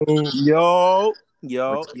Yo,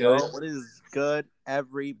 Good. what is good,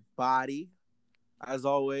 everybody? As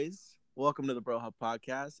always, welcome to the Bro Hub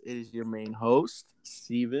Podcast. It is your main host,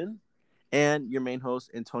 Steven, and your main host,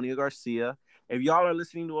 Antonio Garcia. If y'all are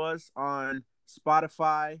listening to us on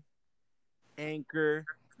Spotify, Anchor,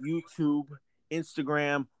 YouTube,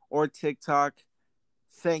 Instagram, or TikTok,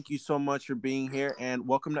 thank you so much for being here and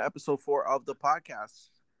welcome to episode 4 of the podcast.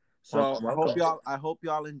 So Welcome, I hope welcome.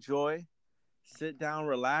 y'all enjoy, sit down,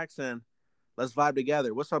 relax, and let's vibe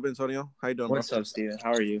together. What's up, Antonio? How you doing, bro? What's up, Steven?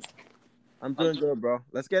 How are you? I'm doing good, bro.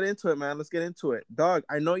 Let's get into it, man. Let's get into it. Dog,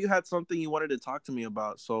 I know you had something you wanted to talk to me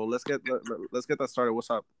about, so let's get that started. What's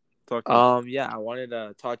up? Talk to me. Yeah, I wanted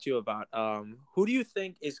to talk to you about who do you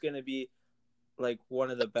think is going to be like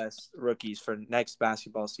one of the best rookies for next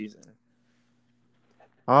basketball season?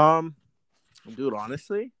 Um, dude,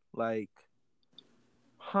 honestly, that's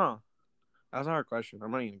a hard question.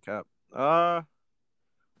 I'm not even cap. Bro,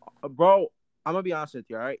 I'm gonna be honest with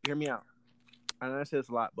you. All right, hear me out. I know I say this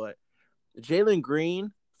a lot, but Jalen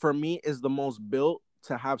Green for me is the most built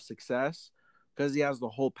to have success because he has the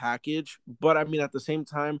whole package. But I mean, at the same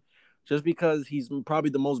time, just because he's probably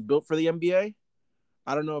the most built for the NBA,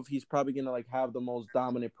 I don't know if he's probably gonna like have the most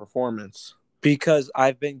dominant performance. Because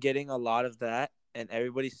I've been getting a lot of that, and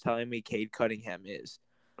everybody's telling me Cade Cunningham is.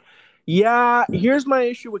 Yeah, here's my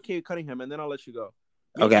issue with Cade Cunningham, and then I'll let you go.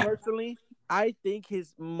 Me Okay. personally, I think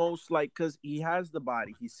his most like because he has the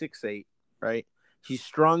body. He's 6'8", right? He's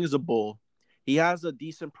strong as a bull. He has a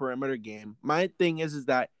decent perimeter game. My thing is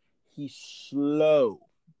that he's slow.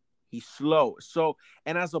 He's slow. So,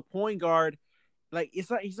 and as a point guard, like he's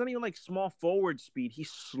not even like small forward speed.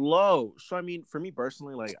 He's slow. So I mean, for me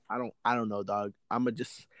personally, like I don't know, dog. I'm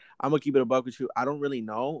gonna keep it a buck with you. I don't really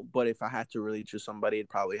know, but if I had to really choose somebody, it'd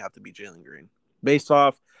probably have to be Jalen Green, based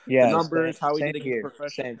off the Yeah, same, numbers, how he same did against here.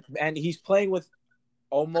 professional. Same. And he's playing with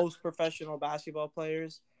almost professional basketball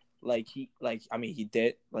players. I mean, he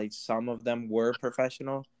did. Like, some of them were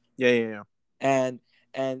professional. Yeah, yeah, yeah.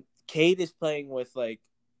 And Cade is playing with like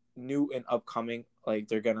new and upcoming. Like,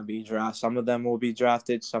 they're gonna be drafted. Some of them will be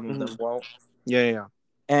drafted. Some of Mm-hmm. them won't. Yeah, yeah, yeah.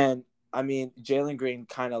 And I mean, Jalen Green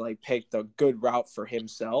kind of like picked a good route for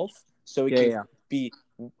himself, so he Yeah, can yeah. be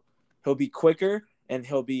he'll be quicker and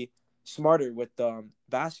he'll be smarter with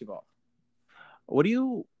basketball. What do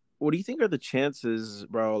you think are the chances,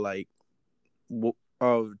 bro? Like,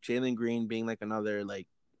 of Jalen Green being like another like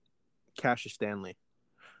Cassius Stanley?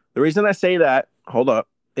 The reason I say that, hold up,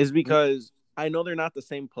 is because I know they're not the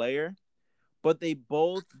same player, but they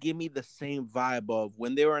both give me the same vibe of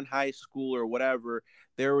when they were in high school or whatever,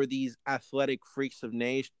 there were these athletic freaks of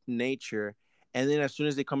nature. And then as soon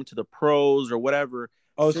as they come to the pros or whatever,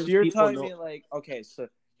 Oh, so since you're people telling know, me like okay, so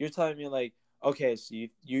you're telling me like okay, so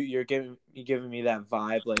you're giving me that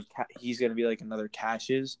vibe like he's gonna be like another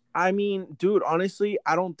Cassius. I mean, dude, honestly,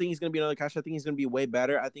 I don't think he's going to be another Cash. I think he's going to be way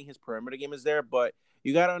better. I think his perimeter game is there, but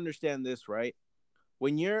you got to understand this, right?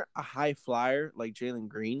 When you're a high flyer like Jalen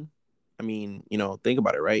Green, I mean, think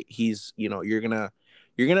about it, right? He's, you're gonna,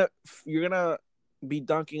 you're gonna be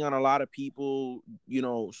dunking on a lot of people,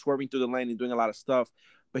 swerving through the lane and doing a lot of stuff.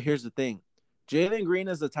 But here's the thing, Jalen Green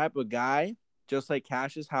is the type of guy, just like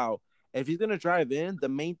Cassius, how if he's gonna drive in, the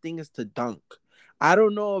main thing is to dunk. I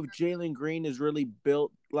don't know if Jalen Green is really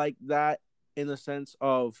built like that in the sense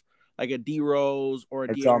of like a D Rose or a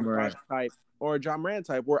It's John De'Aaron Fox Morant. type or a John Moran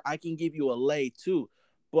type where I can give you a lay too.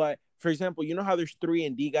 But for example, you know how there's 3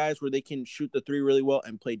 and D guys where they can shoot the three really well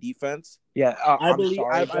and play defense. Yeah, I I'm believe.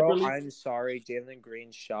 sorry, I bro. believe. I'm sorry. Jalen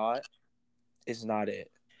Green's shot is not it.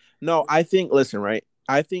 No, I think. Listen, right.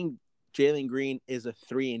 I think Jalen Green is a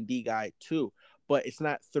 3 and D guy too, but it's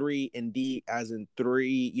not 3 and D as in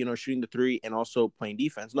three. Shooting the three and also playing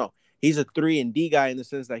defense. No, he's a 3 and D guy in the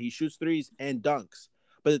sense that he shoots threes and dunks.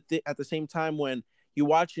 But at the same time, when you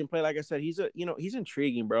watch him play, like I said, he's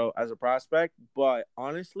intriguing, bro, as a prospect. But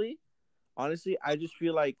honestly, I just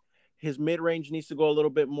feel like his mid range needs to go a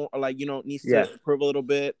little bit more, like needs Yeah, to improve a little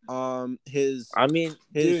bit. His I mean,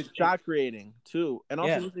 his dude. shot creating too, and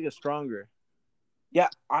also Yeah, needs to get stronger. yeah.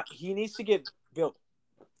 He needs to get built.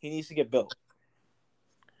 He needs to get built.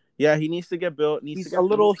 Yeah, he needs to get built. Needs to He's a get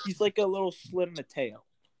little. He's like a little slim Mateo.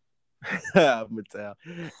 Mattel.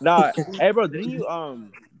 Nah, hey, bro, didn't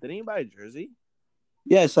you buy a jersey?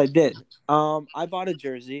 Yes, I did. I bought a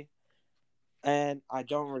jersey, and I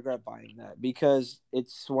don't regret buying that because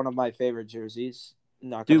it's one of my favorite jerseys.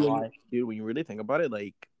 Not gonna Dude, lie. when you really think about it,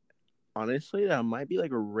 like honestly, that might be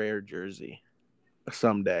like a rare jersey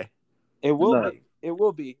someday. It will No, be. It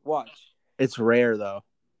will be. Watch. it's rare though.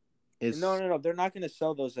 No, It's no, no. They're not gonna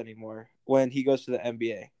sell those anymore when he goes to the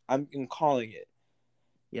NBA. I'm calling it.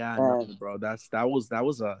 Yeah, no, And bro. That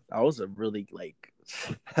was a really like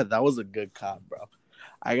that was a good cop, bro.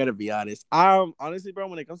 I gotta be honest. Honestly, bro,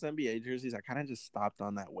 when it comes to NBA jerseys, I kind of just stopped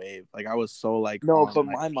on that wave. Like I was so like no, on but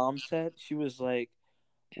like my mom said, she was like,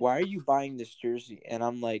 "Why are you buying this jersey?" And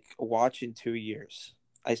I'm like, "Watch in 2 years."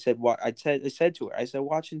 I said, "What?" I said to her, I said,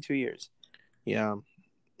 "Watch in 2 years." yeah,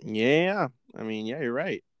 yeah. I mean, yeah, you're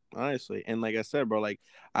right. Honestly, and like I said, bro, like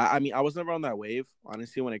I mean, I was never on that wave.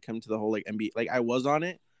 Honestly, when it came to the whole like NBA, like I was on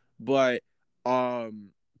it, but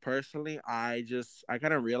personally, I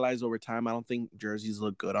kind of realized over time I don't think jerseys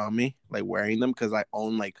look good on me, like wearing them because I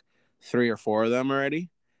own like three or four of them already,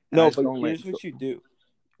 and I No, just but don't like. here's what you do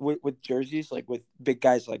with jerseys, like with big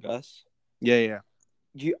guys like us. Yeah,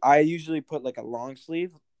 yeah. I usually put like a long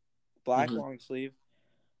sleeve, black Hmm. long sleeve,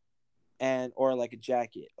 and or like a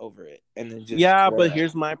jacket over it, and then just Yeah, wear but that.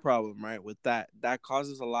 here's my problem, right? With that, that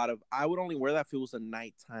causes a lot of. I would only wear that if it was a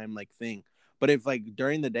nighttime like thing. But if like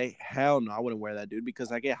during the day, hell no, I wouldn't wear that, dude,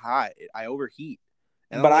 because I get hot. I overheat,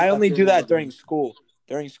 and I But don't like I that only do feeling that overheat.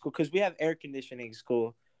 during school, because we have air conditioning in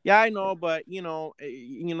school. Yeah, I know, but I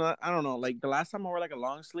don't know. Like the last time I wore like a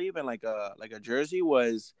long sleeve and like a jersey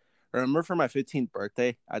was, remember for my 15th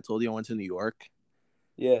birthday, I told you I went to New York.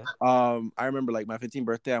 Yeah, I remember like my 15th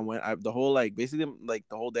birthday. The whole like basically like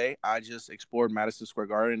the whole day. I just explored Madison Square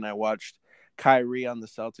Garden and I watched Kyrie on the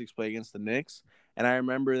Celtics play against the Knicks. And I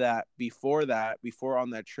remember that before on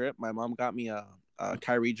that trip, my mom got me a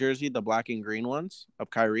Kyrie jersey, the black and green ones of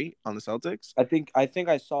Kyrie on the Celtics. I think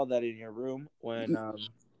I saw that in your room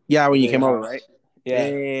Yeah, when when you we came were over, out. right? Yeah, Yeah,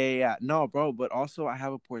 yeah, yeah, yeah. No, bro, but also I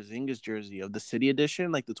have a Porzingis jersey of the City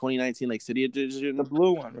Edition, like the 2019 like City the Edition,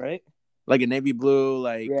 blue one, right? like a navy blue,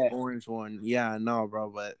 like Yeah, orange one. Yeah, no, bro,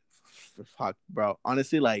 but fuck, bro.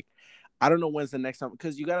 Honestly, like, I don't know when's the next time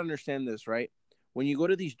because you gotta understand this, right? When you go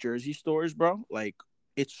to these jersey stores, bro, like,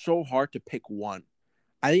 it's so hard to pick one.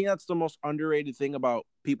 I think that's the most underrated thing about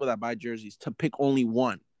people that buy jerseys to pick only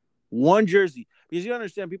one jersey. Because you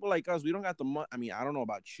understand, people like us, we don't got the money. I mean, I don't know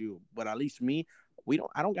about you, but at least me, we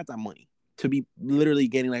don't. I don't got that money to be literally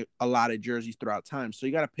getting like a lot of jerseys throughout time. So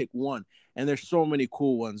you got to pick one, and there's so many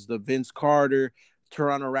cool ones. The Vince Carter,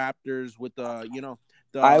 Toronto Raptors with I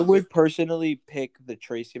the would personally pick the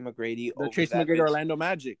Tracy McGrady the over Tracy that McGrady Vince. Orlando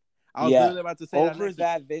Magic. I was Yeah, literally about to say that over next.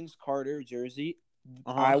 that Vince Carter jersey.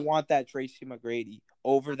 Uh huh. I want that Tracy McGrady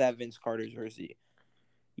over that Vince Carter jersey.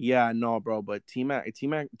 Yeah, no, bro, but T Mac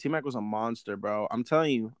was a monster, bro. I'm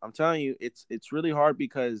telling you, it's really hard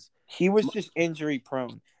because, He was just injury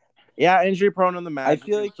prone. yeah, injury prone on the I Magic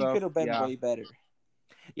feel and like he stuff. could have been Yeah, way better.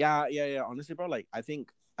 yeah, yeah, yeah. Honestly, bro, like I think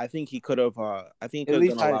he could have. I think he At could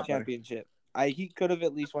have done least a had a lot better. championship. He could have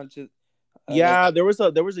at least went to like Yeah, there was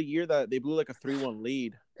a year that they blew like a 3-1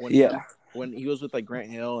 lead when yeah. he was with like Grant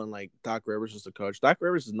Hill and like Doc Rivers was the coach. Doc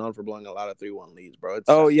Rivers is known for blowing a lot of 3-1 leads, bro. It's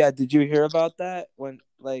Oh sad. yeah, did you hear about that? When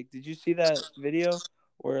like did you see that video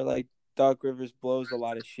where like Doc Rivers blows a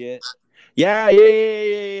lot of shit Yeah, yeah, yeah,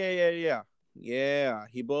 yeah, yeah, yeah, yeah. Yeah,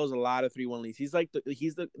 he blows a lot of 3-1 leads. He's the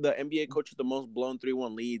NBA coach with the most blown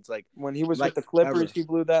 3-1 leads, when he was with like the Clippers, ever. he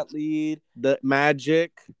blew that lead. The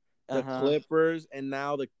Magic, the Uh-huh. Clippers, and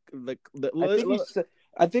now the I think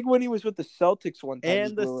I think when he was with the Celtics one time he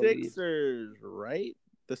and the blew a lead. Sixers, right?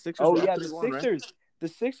 The Sixers Oh were up yeah, the 3-1, right? Sixers. The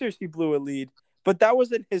Sixers he blew a lead. But that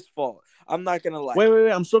wasn't his fault. I'm not gonna lie. Wait, wait,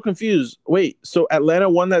 wait. I'm so confused. Wait, so Atlanta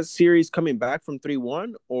won that series coming back from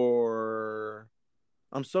 3-1, or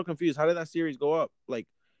I'm so confused. How did that series go up? Like,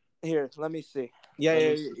 Here, let me see. yeah, Let yeah,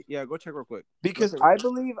 me yeah, see. yeah. Go check real quick. Go Because check.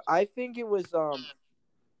 I think it was the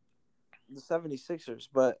 76ers,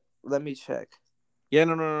 but let me check. Yeah,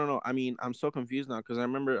 no, no, no, no. I mean, I'm so confused now because I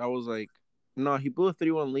remember I was like, no, he blew a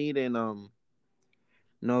 3-1 lead, and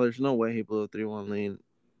no, there's no way he blew a 3-1 lead,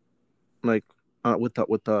 like, with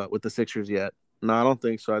the Sixers yet. No, I don't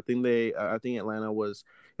think so. I think Atlanta was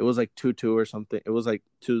it was like 2-2 or something. It was like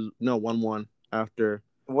 1-1 after.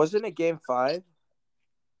 Wasn't it game 5?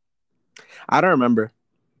 I don't remember.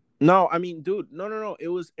 No, I mean, dude, no, no, no. It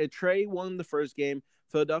was Trey won the first game.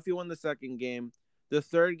 Philadelphia won the second game. The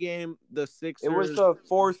third game, the It was Sixers. a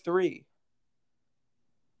 4-3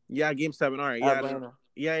 Yeah, game seven. All right. Yeah, no, Atlanta.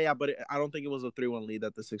 yeah, yeah. But I don't think it was a 3-1 lead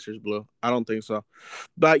that the Sixers blew. I don't think so.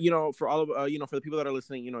 But for all of for the people that are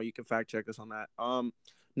listening, you can fact check us on that.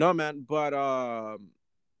 No, man. But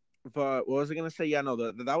what was I gonna say? Yeah, no,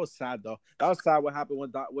 that was sad though. That was sad.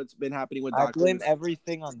 What's been happening with I Doc blame Rivers?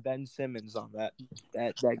 everything on Ben Simmons on that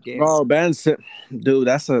game. Bro, dude,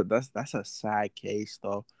 that's a sad case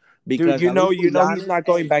though, Dude, because at least with he's Giannis, not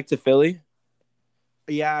going hey, back to Philly.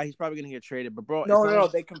 yeah, he's probably gonna get traded. But bro, it's No, not no, like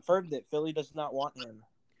no. They confirmed it. Philly does not want him.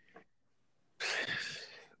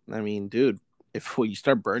 I mean, dude. if you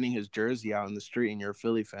start burning his jersey out in the street and you're a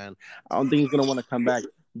Philly fan, I don't think he's gonna want to come back.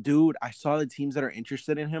 Dude, I saw the teams that are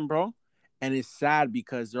interested in him, bro. And it's sad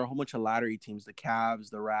because there are a whole bunch of lottery teams: the Cavs,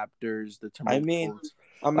 the Raptors, the I mean, Timberwolves.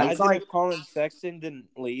 Like, imagine if Colin Sexton didn't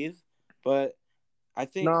leave, but I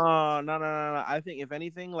think no. I think if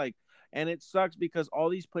anything, like, and it sucks because all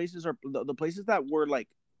these places are the places that were like.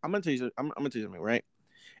 I'm gonna tell you something, right?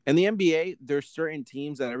 In the NBA, there's certain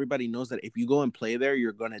teams that everybody knows that if you go and play there,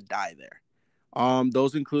 you're gonna die there.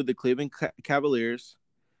 Those include the Cleveland Cavaliers,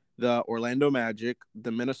 the Orlando Magic,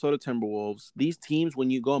 the Minnesota Timberwolves. These teams, when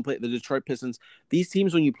you go and play the Detroit Pistons, these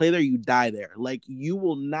teams, when you play there, you die there. Like, you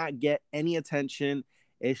will not get any attention.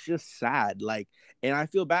 It's just sad. Like, and I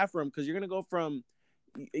feel bad for him because you're gonna go from.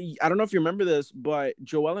 I don't know if you remember this, but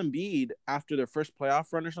Joel Embiid, after their first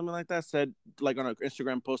playoff run or something like that, said, like, on an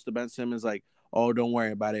Instagram post to Ben Simmons, like, "Oh, don't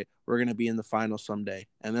worry about it. We're gonna be in the finals someday."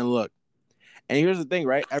 And then look. And here's the thing,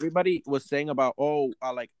 right? Everybody was saying about,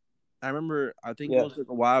 like, I remember, I think it yeah. was like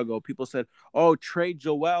a while ago, people said, "Oh, trade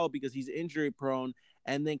Joel because he's injury prone,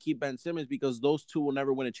 and then keep Ben Simmons because those two will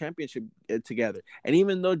never win a championship together." And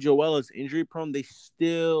even though Joel is injury prone, they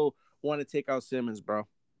still want to take out Simmons, bro.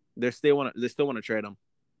 They still want to trade him.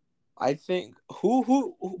 I think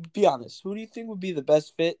who be honest, who do you think would be the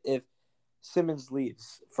best fit if Simmons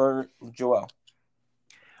leaves for Joel?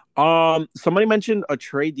 Somebody mentioned a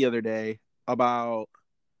trade the other day about.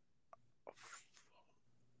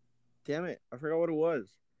 Damn it, I forgot what it was.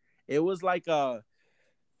 It was like damn,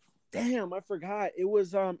 I forgot. It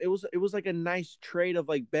was like a nice trade of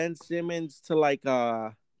like Ben Simmons to like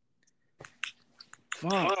fuck.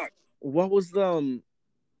 What was the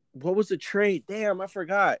trade? Damn, I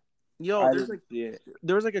forgot. Yo, I didn't see it.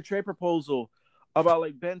 there was like a trade proposal about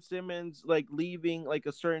like Ben Simmons like leaving like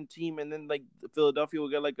a certain team and then like Philadelphia will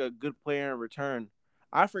get like a good player in return.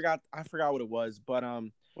 I forgot what it was, but Was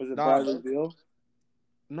it nah, Bradley Beal?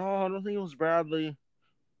 no, I don't think it was Bradley.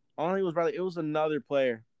 I don't think it was Bradley. It was another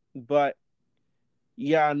player. But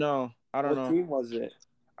yeah, no, I don't What know. team was it?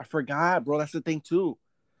 I forgot, bro. That's the thing too.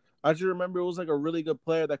 I just remember it was like a really good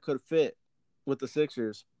player that could fit with the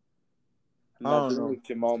Sixers. I don't Imagine it know. was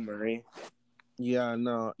Jamal Murray. Yeah,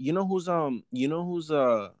 no. You know who's playing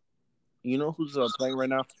right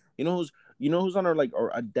now? You know who's on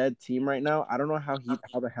a dead team right now? I don't know how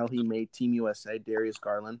the hell he made Team USA, Darius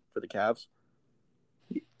Garland for the Cavs.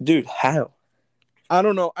 Dude, how? I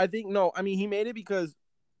don't know. I think no. I mean, he made it because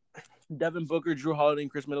Devin Booker, Drew Holiday,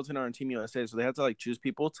 and Chris Middleton are on Team USA, so they had to like choose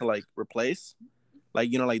people to like replace,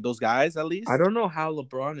 like like those guys at I least. don't know how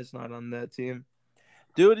LeBron is not on that team.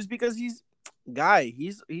 Dude, it's because he's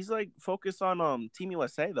like focused on Team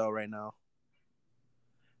USA though right now.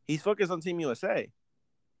 He's focused on Team USA,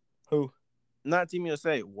 Who? not Team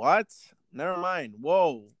USA. What? Never mind.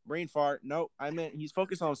 Whoa, brain fart. Nope. I meant he's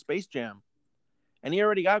focused on Space Jam, and he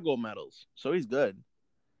already got gold medals, so he's good.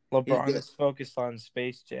 He's LeBron good. is focused on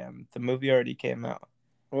Space Jam. The movie already came out.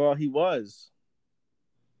 Well, he was.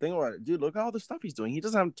 Think about it, dude. Look at all the stuff he's doing. He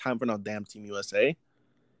doesn't have time for no damn Team USA. He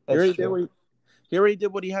That's already did true.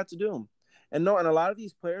 what he had to do. And no, and a lot of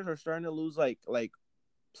these players are starting to lose like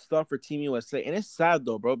stuff for Team USA, and it's sad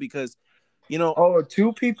though, bro, because Oh,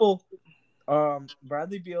 two people,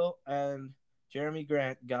 Bradley Beal and Jeremy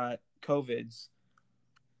Grant got COVIDs.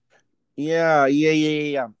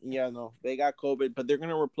 yeah. No, they got COVID, but they're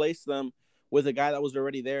gonna replace them with a guy that was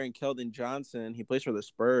already there in Keldon Johnson. He plays for the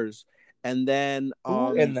Spurs, and then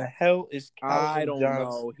Who in the hell is I Calvin don't Johnson?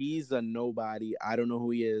 know. He's a nobody. I don't know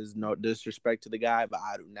who he is. No disrespect to the guy, but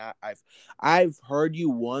I do not. I've heard you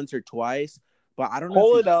once or twice, but I don't know if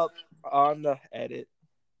Pull you. it up on the edit.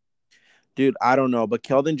 Dude, I don't know, but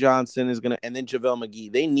Keldon Johnson is gonna, and then JaVale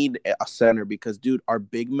McGee. They need a center because, dude, our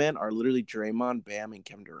big men are literally Draymond, Bam, and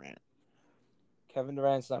Kevin Durant. Kevin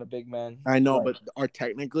Durant's not a big man. I know, Right. but are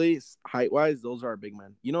technically height wise, those are our big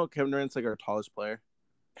men. You know, Kevin Durant's like our tallest player.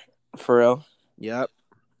 For real. Yep,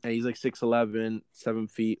 and he's like 6'11", 7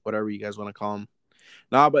 feet, whatever you guys want to call him.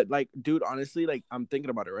 Nah, but like, dude, honestly, like, I'm thinking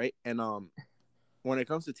about it, right? And when it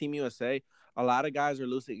comes to Team USA, a lot of guys are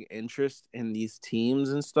losing interest in these teams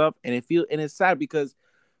and stuff, and it's sad because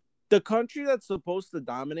the country that's supposed to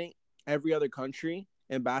dominate every other country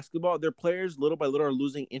in basketball, their players little by little are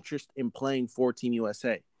losing interest in playing for Team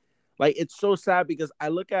USA. Like, it's so sad because I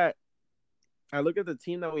look at the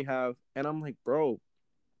team that we have and I'm like, bro,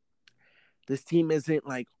 this team isn't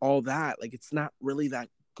like all that. Like, it's not really that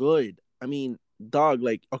good. I mean, dog,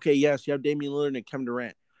 like, okay, yes, you have Damian Lillard and Kevin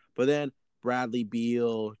Durant, but then Bradley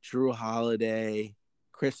Beal, Drew Holiday,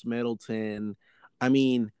 Chris Middleton. I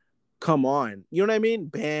mean, come on. You know what I mean?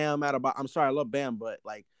 Bam I'm sorry, I love Bam, but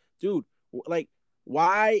like, dude, like,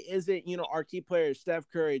 Why isn't, our key players, Steph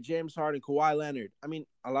Curry, James Harden, Kawhi Leonard? I mean,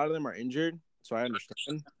 a lot of them are injured, so I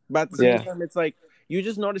understand. But at the same Yeah. time, it's like you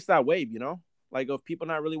just notice that wave, like of people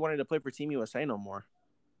not really wanting to play for Team USA no more.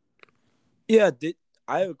 Yeah.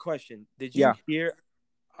 I have a question? Did you Yeah. hear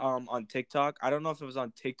on TikTok? I don't know if it was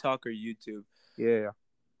on TikTok or YouTube. Yeah.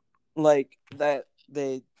 Like that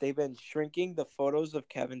they've been shrinking the photos of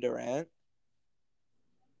Kevin Durant,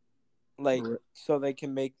 like so they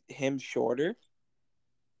can make him shorter.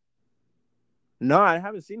 No, I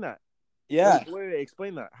haven't seen that. Yeah. Wait,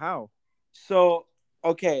 explain that. How? So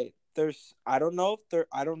okay, I don't know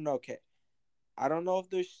okay. I don't know if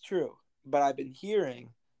this is true, but I've been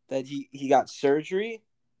hearing that he got surgery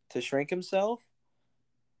to shrink himself.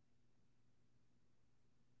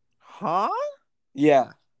 Huh?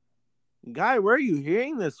 Yeah. Guy, where are you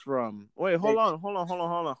hearing this from? Wait, hold on.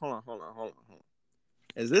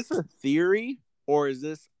 Is this a theory or is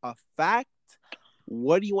this a fact?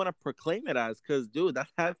 What do you want to proclaim it as? Because, dude,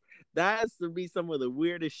 that has to be some of the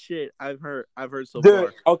weirdest shit I've heard so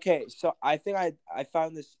far. Okay, so I think I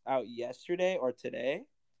found this out yesterday or today.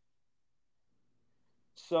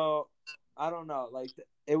 So I don't know, like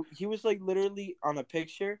he was like literally on a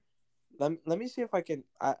picture. Let me see if I can't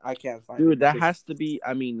find it. Dude, that has to be,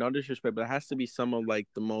 I mean, no disrespect, but it has to be some of like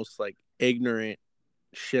the most like ignorant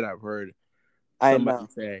shit I've heard somebody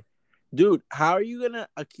say. Dude, how are you gonna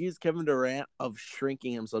accuse Kevin Durant of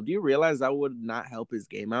shrinking himself? Do you realize that would not help his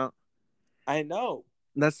game out? I know.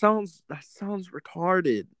 That sounds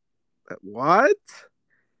retarded. What?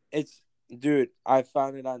 Dude, I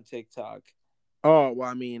found it on TikTok. Oh, well,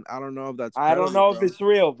 I mean, I don't know if that's I don't know if it's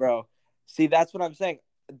real, bro. See, that's what I'm saying.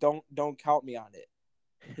 Don't count me on it.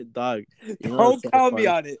 Dog. Don't count me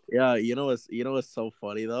on it. Yeah, you know what's so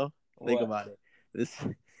funny though? Think about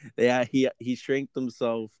it. He shrinked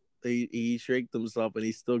himself. He shrinked himself and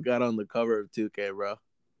he still got on the cover of 2K, bro.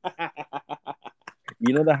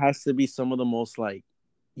 That has to be some of the most like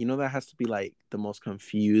that has to be like the most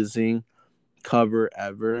confusing cover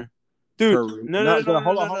ever. Dude, Kareem, no.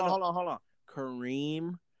 Hold on.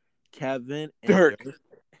 Kareem, Kevin, and Dirk.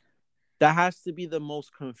 That has to be the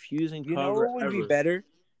most confusing cover know what would ever. be better?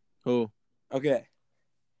 Who? Okay.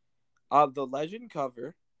 The legend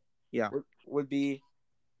cover. Yeah. Would be.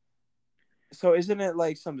 So isn't it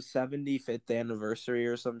like some 75th anniversary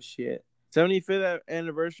or some shit? 75th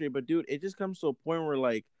anniversary, but dude, it just comes to a point where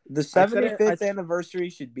like the 75th anniversary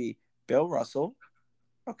should be Bill Russell.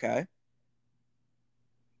 Okay.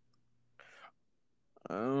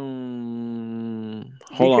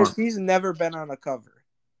 Because he's never been on a cover.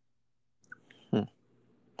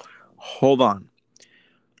 Hold on.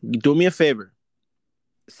 Do me a favor.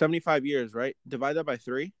 75 years, right? Divide that by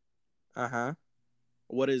 3. Uh-huh.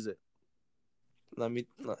 What is it?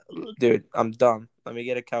 Dude, I'm dumb. Let me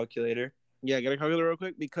get a calculator. Yeah, get a calculator real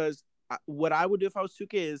quick because what I would do if I was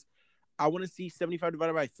 2K is I want to see 75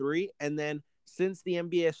 divided by 3, and then since the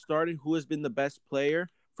NBA has started, who has been the best player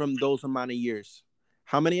from those amount of years?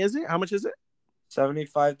 How many is it? How much is it?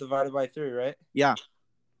 75 divided by 3, right? Yeah.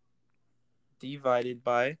 Divided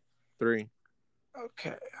by 3.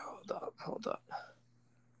 Okay, hold up.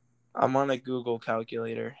 I'm on a Google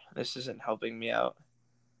calculator. This isn't helping me out.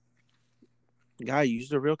 Guy, use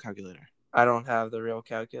the real calculator. I don't have the real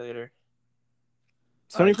calculator.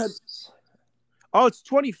 75. Oh, it's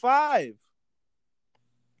 25.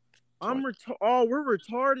 We're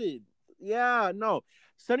retarded. Yeah, no.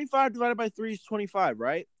 75 divided by 3 is 25,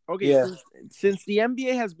 right? Okay, yeah. Since the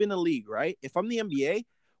NBA has been a league, right? If I'm the NBA,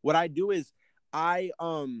 what I do is I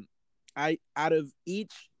out of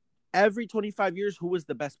every 25 years, who was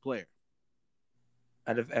the best player?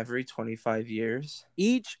 Out of every 25 years?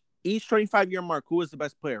 Each 25-year mark, who was the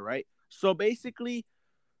best player, right? So basically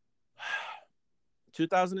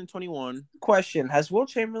 2021. Question, has Will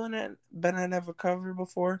Chamberlain been on a cover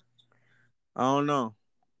before? I don't know.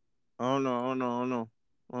 Oh no.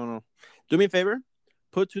 Do me a favor.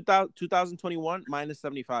 Put 2021 minus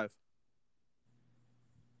 75.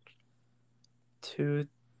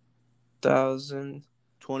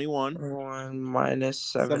 2021 minus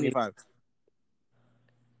 75.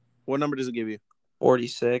 What number does it give you?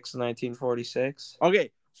 1946.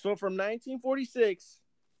 Okay, so from 1946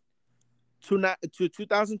 to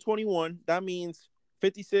 2021, that means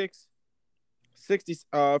 56,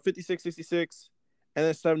 66, and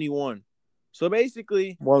then 71. So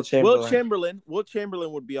basically, Will Chamberlain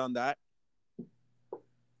would be on that.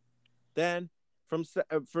 Then from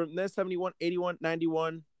then 71, 81,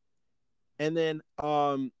 91, and then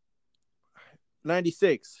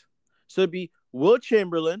 96. So it'd be Will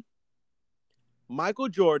Chamberlain, Michael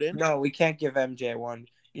Jordan. No, we can't give MJ one.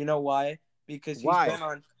 You know why? Because he's been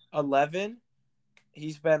on 11,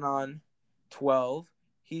 He's been on 12.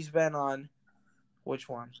 He's been on which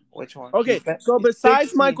one? Which one? Okay, so He's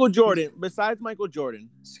besides 16. Michael He's Jordan,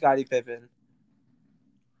 Scottie Pippen.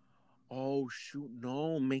 oh shoot,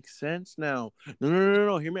 no, makes sense now.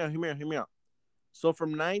 No. Hear me out. So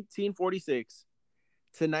from 1946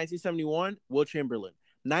 to 1971, Will Chamberlain.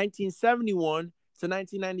 1971 to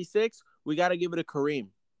 1996, we got to give it a Kareem.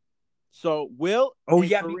 So Will Oh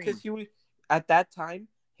and yeah, Kareem. because he was at that time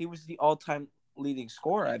he was the all-time leading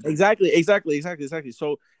scorer, I believe. Exactly.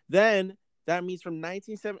 So then that means from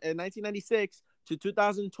 1996 to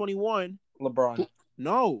 2021, LeBron.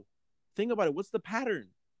 no. Think about it. What's the pattern?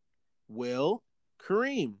 Will,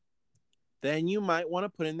 Kareem. Then you might want to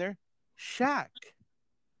put in there Shaq.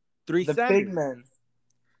 Three The big centers. men.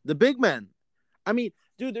 The big men. I mean,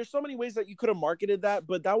 dude, there's so many ways that you could have marketed that,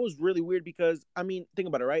 but that was really weird because, I mean, think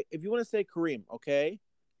about it, right? If you want to say Kareem, okay,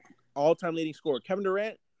 all-time leading scorer. Kevin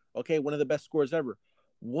Durant, okay, one of the best scorers ever.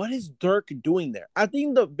 What is Dirk doing there? I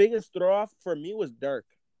think the biggest throw off for me was Dirk.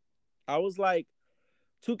 I was like,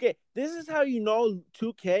 2K. This is how you know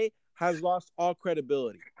 2K has lost all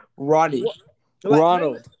credibility. Ronnie. What? Like,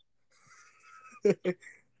 Ronald.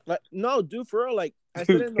 like, no, dude, for real. Like, I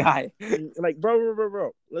said Dude, in guy. like,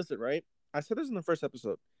 bro. Listen, right? I said this in the first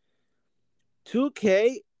episode.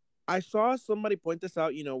 2K, I saw somebody point this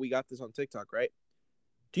out. You know, we got this on TikTok, right?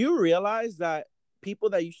 Do you realize that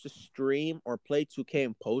people that used to stream or play 2K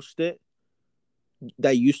and post it,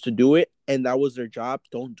 that used to do it, and that was their job,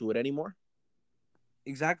 don't do it anymore?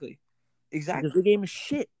 Exactly. Because the game is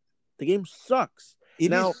shit. The game sucks. It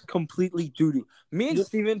Now, is completely doo-doo. Me and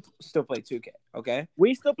Steven still play 2K, okay?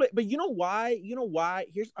 we still play, but you know why?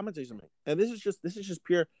 Here's I'm gonna tell you something, and this is just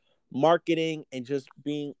pure marketing and just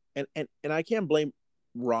being and I can't blame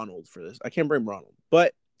Ronald for this. I can't blame Ronald,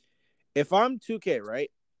 but if I'm 2K, right,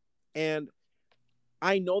 and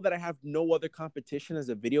I know that I have no other competition as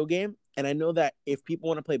a video game, and I know that if people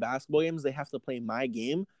want to play basketball games, they have to play my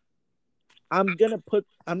game. I'm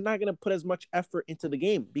not gonna put as much effort into the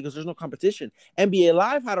game because there's no competition. NBA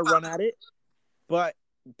Live had a run at it, but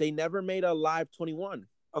they never made a live 21.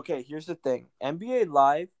 Okay, here's the thing. NBA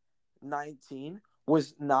Live 19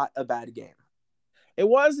 was not a bad game. It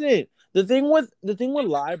wasn't. The thing with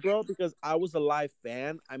live, bro, because I was a live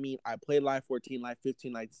fan. I mean, I played live 14, live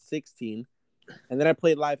 15, live 16, and then I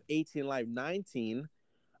played live 18, live 19.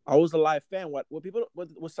 I was a live fan. What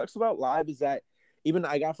sucks about live is that even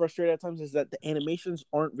I got frustrated at times is that the animations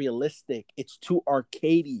aren't realistic. It's too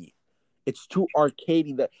arcadey.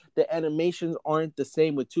 The animations aren't the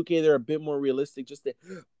same. With 2K, they're a bit more realistic. Just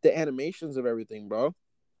the animations of everything, bro.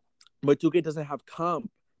 But 2K doesn't have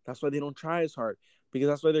comp. That's why they don't try as hard. Because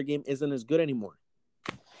that's why their game isn't as good anymore.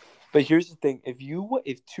 But here's the thing: if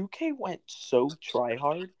 2K went so try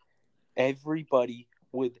hard, everybody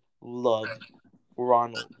would love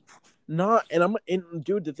Ronald. No, and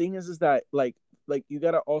dude, the thing is that like you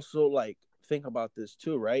gotta also like think about this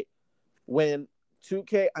too, right? When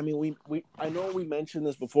 2K, I mean, we I know we mentioned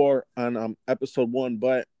this before on episode 1,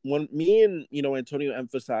 but when me and Antonio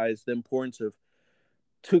emphasized the importance of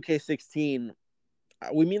 2K16,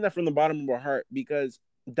 we mean that from the bottom of our heart because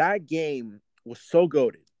that game was so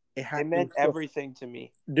goated. It meant everything to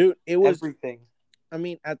me, dude. It was everything. I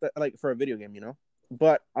mean, for a video game,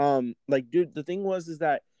 But like, dude, the thing is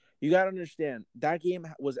that you gotta understand that game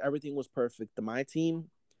everything was perfect. The My Team,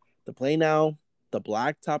 the Play Now, the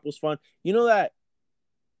Blacktop was fun. You know that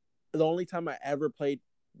the only time I ever played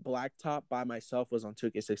Blacktop by myself was on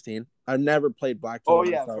 2K16. I never played Blacktop. Oh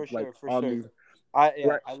yeah, myself, for sure. I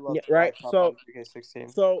love right. So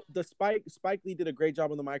 2K16. So the Spike Lee did a great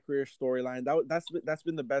job on the My Career storyline. That's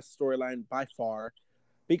been the best storyline by far,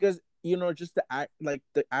 because just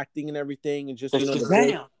the acting and everything, and just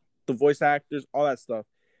the voice actors, all that stuff.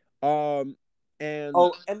 And and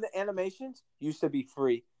the animations used to be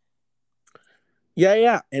free.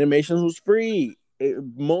 Yeah, animations was free.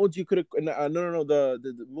 Modes you could no,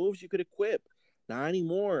 the moves you could equip. Not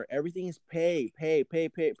anymore. Everything is pay.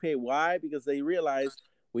 Why? Because they realize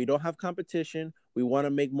we don't have competition. We want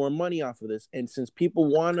to make more money off of this. And since people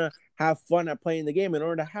want to have fun at playing the game, in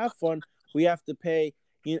order to have fun, we have to pay.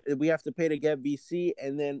 We have to pay to get VC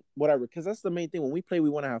and then whatever. Because that's the main thing. When we play, we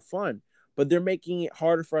want to have fun. But they're making it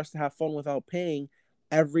harder for us to have fun without paying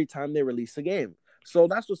every time they release a game. So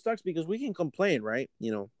that's what sucks, because we can complain, right?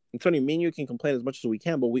 Antonio, me and you can complain as much as we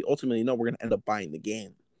can, but we ultimately know we're going to end up buying the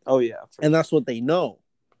game. Oh, yeah. And that's what they know.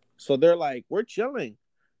 So they're like, we're chilling.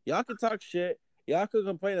 Y'all can talk shit. Y'all can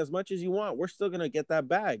complain as much as you want. We're still going to get that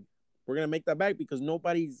bag. We're going to make that bag because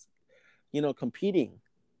nobody's, competing.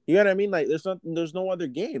 You know what I mean? Like, there's no other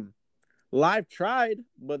game. Live tried,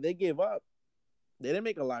 but they gave up. They didn't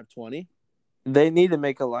make a live 20. They need to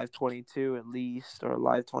make a Live 22 at least, or a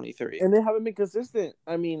Live 23. And they haven't been consistent.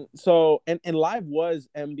 I mean, so and live was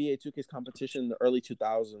NBA 2K's competition in the early Oh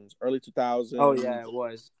 2000s, yeah, it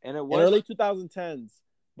was, and it and was. early 2010s.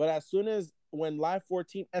 But as soon as when Live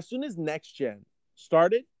 14, as soon as next gen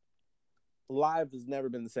started, Live has never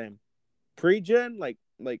been the same. Pre-gen,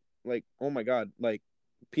 oh my god, like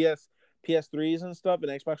PS PS3s and stuff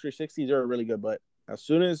and Xbox 360s are really good, but as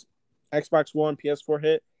soon as Xbox One, PS4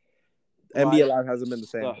 hit, NBA Live Live hasn't been the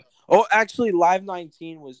same. sucked. Oh, actually, Live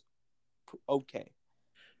 19 was okay.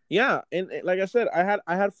 Yeah, and like I said, I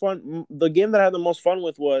had fun. The game that I had the most fun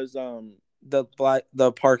with was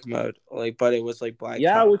The park mode, like, but it was like yeah, it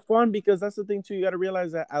blacktop. was fun because that's the thing too. You got to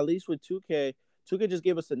realize that at least with 2K, 2K just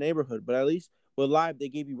gave us the neighborhood, but at least with Live, they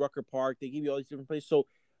gave you Rucker Park, they gave you all these different places. So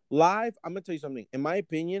Live, I'm gonna tell you something. In my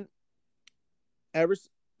opinion, ever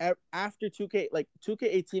after 2K, like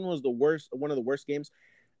 2K18 was the worst, one of the worst games.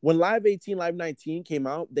 When Live 18, Live 19 came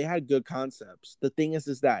out, they had good concepts. The thing is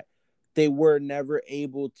that they were never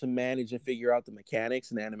able to manage and figure out the mechanics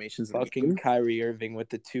and animations of the Fucking game. Kyrie Irving with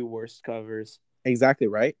the two worst covers. Exactly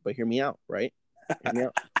right, but hear me out, right? Hear me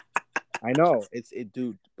out. I know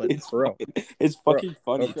dude, but It's for real, it's bro. fucking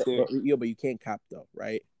funny too. But you can't cap though,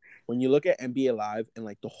 right? When you look at NBA Live and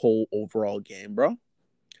like the whole overall game, bro,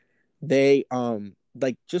 they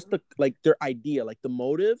like just like their idea, like the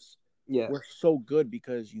motives Yeah, were so good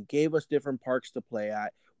because you gave us different parks to play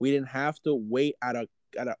at. We didn't have to wait at a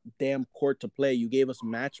damn court to play. You gave us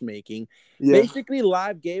matchmaking. yeah, Basically,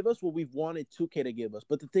 Live gave us what we've wanted 2K to give us.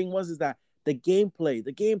 But the thing was is that the gameplay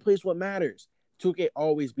is what matters. 2K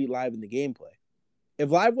always beat Live in the gameplay. If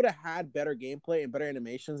Live would have had better gameplay and better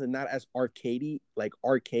animations and not as arcadey, like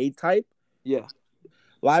arcade type, yeah.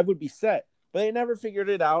 Live would be set. But they never figured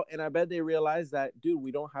it out, and I bet they realized that, dude,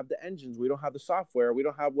 we don't have the engines, we don't have the software, we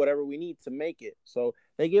don't have whatever we need to make it. So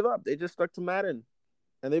they gave up. They just stuck to Madden,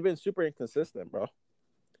 and they've been super inconsistent, bro.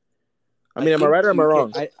 I mean, am I think right or am I 2K.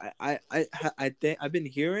 wrong? I think I've been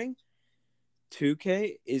hearing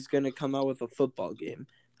 2K is gonna come out with a football game,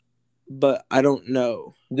 but I don't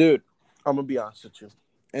know. Dude, I'm gonna be honest with you,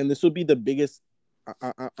 and this will be the biggest.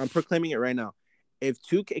 I'm proclaiming it right now. If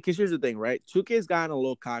 2K, because here's the thing, right? 2K's gotten a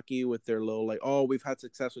little cocky with their little like, oh, we've had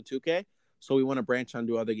success with 2K, so we want to branch on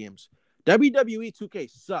to other games. WWE 2K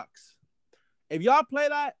sucks. If y'all play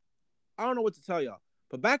that, I don't know what to tell y'all.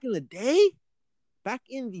 But back in the day,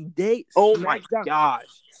 Oh my gosh!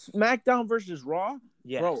 SmackDown versus Raw,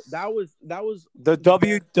 Yes, bro, that was the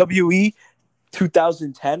WWE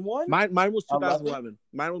 2010 one. mine was 11? 2011.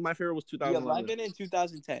 My favorite was The 2011. 11 and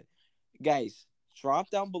 2010. Guys, drop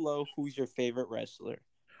down below who's your favorite wrestler.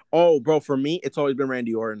 Oh, bro, for me, it's always been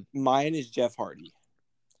Randy Orton. Mine is Jeff Hardy.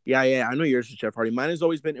 Yeah, I know yours is Jeff Hardy. Mine has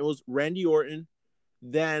always been, it was Randy Orton,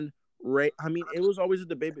 then Ray. I mean, it was always a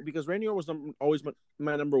debate because Randy Orton was always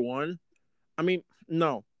my number one. I mean,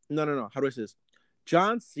 no. How do I say this?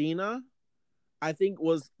 John Cena, I think,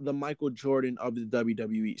 was the Michael Jordan of the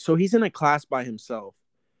WWE. So he's in a class by himself.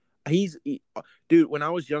 Dude, when I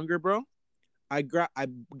was younger, bro, I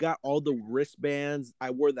got all the wristbands. I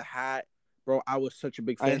wore the hat, bro. I was such a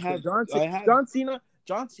big fan.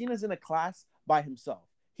 John Cena's in a class by himself.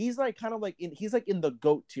 He's like kind of like he's like in the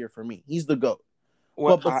GOAT tier for me. He's the GOAT.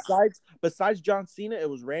 Well, But besides John Cena, it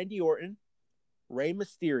was Randy Orton, Rey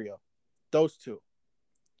Mysterio, those two.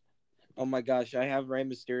 oh my gosh, I have Rey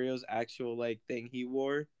Mysterio's actual like thing he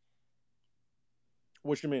wore,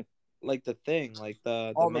 What you mean? like the thing, like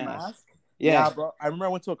the Oh, the mask. Yeah, Yeah, bro. I remember I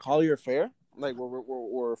went to a Collier fair, like where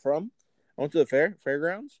we're from. I went to the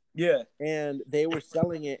fairgrounds, yeah. and they were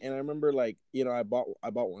selling it. And I remember, like, I bought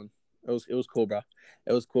one. It was cool, bro.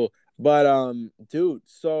 It was cool. But dude,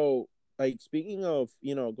 so like speaking of,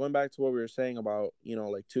 going back to what we were saying about,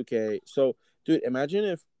 like 2K. So, dude, imagine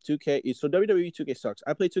if 2K. So WWE 2K sucks.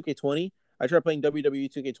 I play 2K20. I tried playing WWE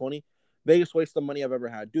 2K20. Biggest waste of money I've ever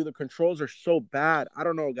had. Dude, the controls are so bad. I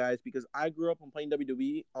don't know, guys, because I grew up on playing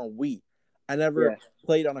WWE on Wii. I never Yeah.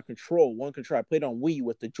 played on one control. I played on Wii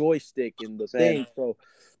with the joystick and the Same. thing. So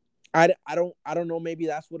I don't know. Maybe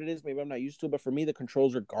that's what it is. Maybe I'm not used to it. But for me, the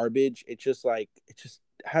controls are garbage. It just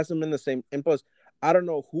hasn't been the same. And plus, I don't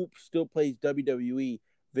know who still plays WWE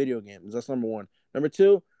video games. That's number one. Number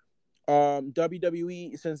two,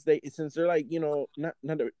 WWE, since they're like, not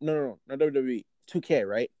WWE, 2K,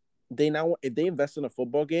 right? They now, if they invest in a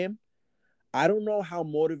football game, I don't know how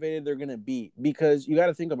motivated they're gonna be, because you got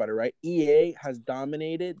to think about it, right? EA has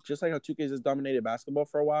dominated, just like how 2K has dominated basketball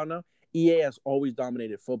for a while now. EA has always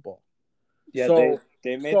dominated football. Yeah, So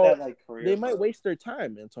they made so that like career. they might waste their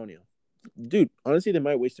time, Antonio. Dude, honestly, they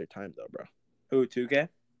might waste their time though, bro. Who 2K?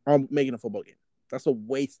 I'm making a football game. That's a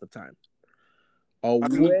waste of time. I mean,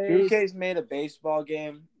 Always. 2K's made a baseball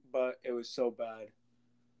game, but it was so bad.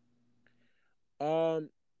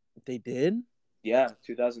 They did. Yeah,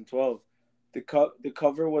 2012. The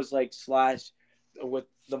cover was like slash with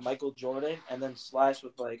the Michael Jordan, and then slash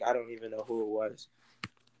with like I don't even know who it was.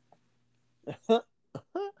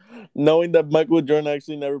 Knowing that Michael Jordan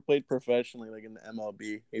actually never played professionally, like in the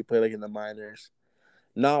MLB, he played like in the minors.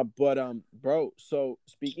 Nah, but bro. So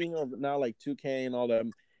speaking of now, like 2K and all that,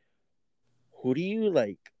 who do you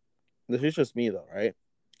like? This is just me though, right?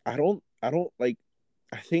 I don't like.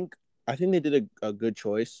 I think, I think they did a good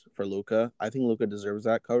choice for Luca. I think Luca deserves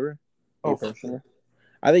that cover. Me Oh, for personally, sure.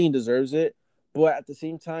 I think he deserves it. But at the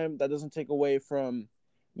same time, that doesn't take away from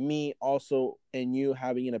me also and you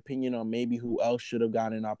having an opinion on maybe who else should have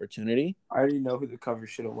gotten an opportunity. I already know who the cover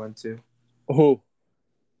should have went to. Who?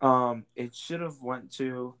 It should have went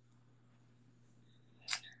to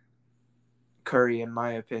Curry, in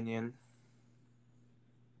my opinion.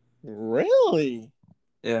 Really?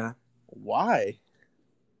 Yeah. Why?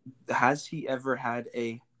 Has he ever had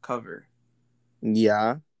a cover?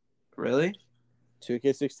 Yeah, Really?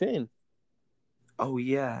 2K16. Oh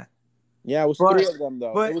yeah. Yeah, it was three But of them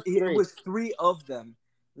though. It but was it three. was three of them,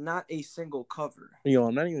 not a single cover. Yo,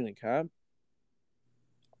 I'm not even a cab.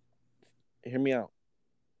 Hear me out.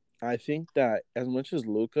 I think that as much as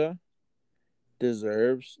Luca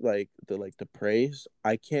deserves like the praise,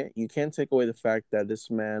 I can't you can't take away the fact that this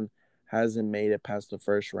man hasn't made it past the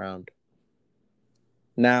first round.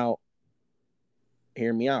 Now,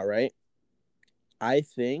 hear me out, right? I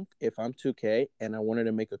think if I'm 2K and I wanted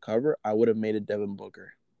to make a cover, I would have made it Devin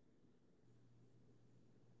Booker.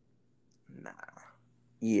 Nah.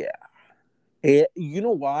 Yeah. You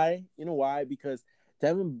know why? You know why? Because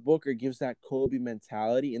Devin Booker gives that Kobe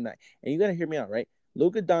mentality and that, and you gotta hear me out, right?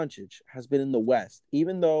 Luka Doncic has been in the West,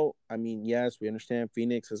 even though I mean, yes, we understand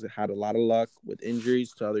Phoenix has had a lot of luck with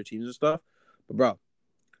injuries to other teams and stuff. But bro,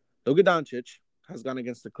 Luka Doncic has gone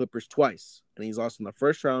against the Clippers twice, and he's lost in the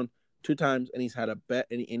first round two times, and he's had a bet,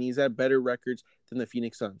 and he's had better records than the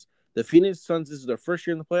Phoenix Suns. The Phoenix Suns, this is their first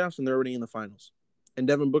year in the playoffs, and they're already in the finals. And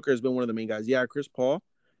Devin Booker has been one of the main guys. Yeah, Chris Paul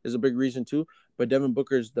is a big reason too, but Devin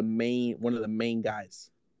Booker is one of the main guys.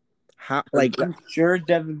 How Are like you sure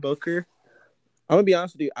Devin Booker? I'm gonna be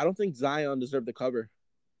honest with you, I don't think Zion deserved the cover.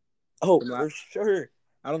 Oh, for sure.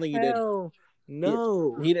 I don't think he did. Hell He,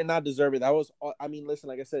 no. he did not deserve it. That was, I mean, listen,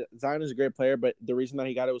 like I said, Zion is a great player, but the reason that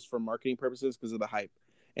he got it was for marketing purposes because of the hype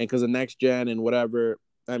and because of next gen and whatever.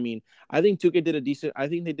 I mean, I think 2K did a decent. I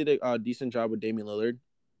think they did a decent job with Damian Lillard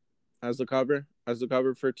as the cover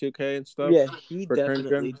for 2K and stuff Yeah, for current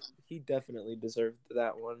gen. he definitely deserved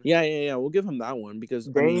that one. Yeah. We'll give him that one because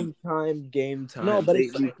I mean, Game no, time. but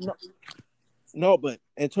it's no, but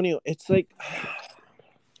Antonio, it's like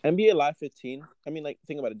NBA Live 15. I mean, like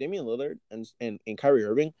think about it, Damian Lillard and Kyrie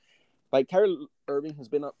Irving. Like Kyrie Irving has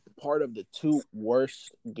been a part of the two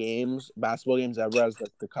worst basketball games ever as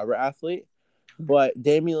like the cover athlete. But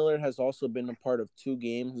Damian Lillard has also been a part of two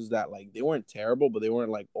games that like they weren't terrible, but they weren't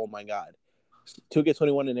like, oh my god.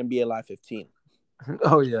 2K21 and NBA Live 15.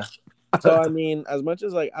 Oh yeah. So I mean, as much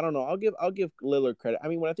as like I don't know, I'll give Lillard credit. I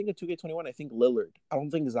mean, when I think of 2K21, I think Lillard. I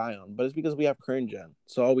don't think Zion, but it's because we have current gen,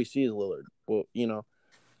 so all we see is Lillard. Well,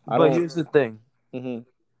 I But don't. here's the thing. Mm-hmm.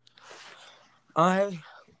 I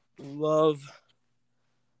love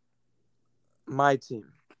my team.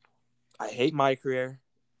 I hate my career.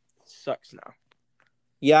 It sucks now.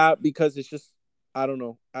 Yeah, because it's just I don't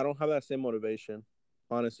know. I don't have that same motivation,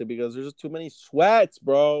 honestly, because there's just too many sweats,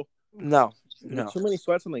 bro. No. There's too many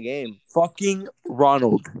sweats in the game. Fucking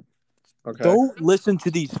Ronald. Okay. Don't listen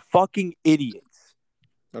to these fucking idiots.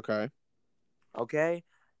 Okay. Okay?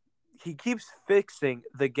 He keeps fixing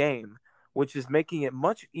the game, which is making it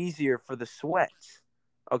much easier for the sweats.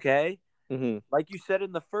 Okay? Mm-hmm. Like you said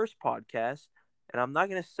in the first podcast, and I'm not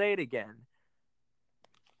going to say it again.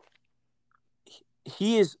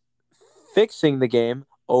 He is fixing the game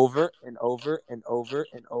over and over and over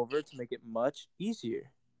and over to make it much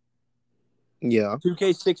easier. Yeah.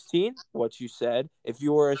 2K16, what you said, if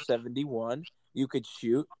you were a 71, you could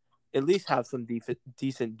shoot, at least have some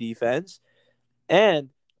decent defense, and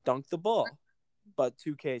dunk the ball. But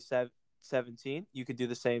 2K17, you could do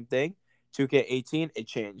the same thing. 2K18, it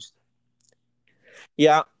changed.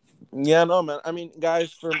 Yeah. Yeah, no, man. I mean,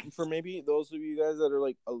 guys, for maybe those of you guys that are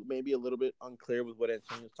like maybe a little bit unclear with what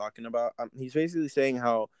Antonio's talking about, he's basically saying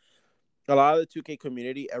how a lot of the 2K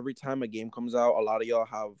community, every time a game comes out, a lot of y'all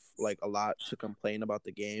have like a lot to complain about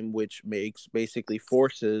the game, which basically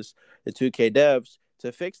forces the 2K devs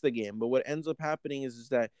to fix the game. But what ends up happening is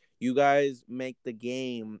that you guys make the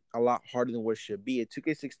game a lot harder than what it should be. At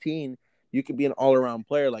 2K16, you could be an all-around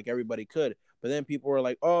player like everybody could. But then people were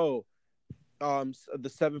like, oh, the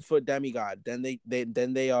 7 foot demigod. Then they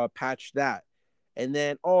patched that. And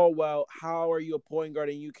then, oh well, how are you a point guard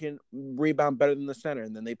and you can rebound better than the center?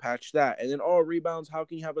 And then they patched that. And then, oh, rebounds, how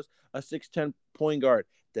can you have a 6'10" point guard?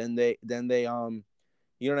 Then they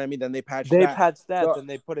you know what I mean? Then they patched They that. patched that, So then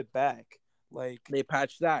they put it back. Like, they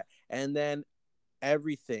patched that. And then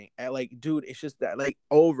everything. And like, dude, it's just that like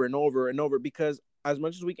over and over and over, because as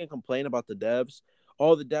much as we can complain about the devs,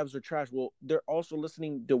 all the devs are trash. Well, they're also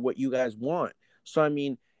listening to what you guys want. So I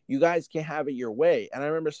mean, you guys can't have it your way. And I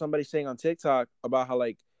remember somebody saying on TikTok about how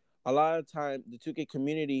like a lot of time the 2K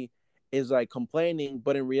community is like complaining,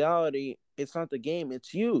 but in reality, it's not the game,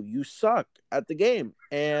 it's you. You suck at the game.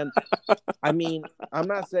 And I mean, I'm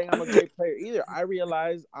not saying I'm a great player either. I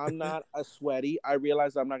realize I'm not a sweaty. I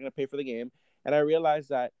realize I'm not going to pay for the game. And I realize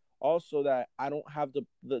that also that I don't have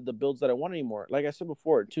the builds that I want anymore. Like I said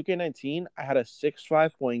before, 2K19, I had a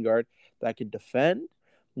 6'5" point guard that could defend,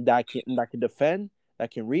 that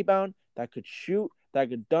can rebound, that could shoot, that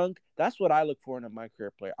could dunk. That's what I look for in a my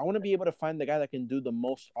career player. I want to be able to find the guy that can do the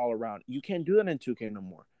most all around. You can't do that in 2K no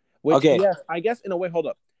more. Which, okay, yes, I guess in a way, hold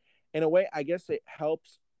up. In a way, I guess it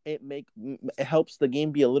helps the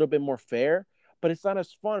game be a little bit more fair, but it's not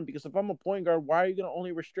as fun, because if I'm a point guard, why are you going to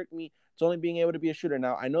only restrict me to only being able to be a shooter?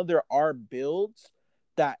 Now,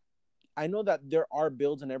 that I know that there are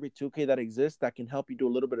builds in every 2K that exist that can help you do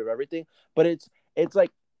a little bit of everything, but it's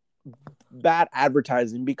like bad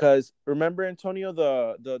advertising, because remember, Antonio,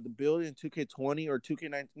 the build in 2K20 or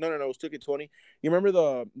 2K19, no, it was 2K20. You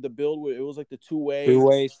remember the build where it was like the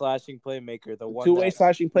two-way slashing playmaker, the one two-way that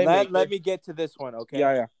slashing let playmaker. me get to this one, okay?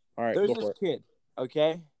 Yeah. All right, There's go this for it. kid,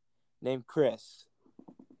 okay, named Chris.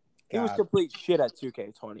 He was God. complete shit at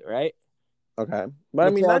 2K20, right? Okay. But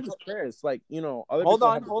I mean, Mateo, not just Chris. Like, other hold people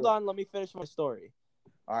on, have hold on. Let me finish my story.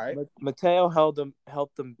 All right. Mateo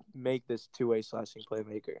helped him make this two-way slashing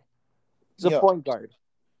playmaker. He's a Yeah. point guard.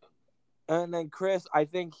 And then Chris, I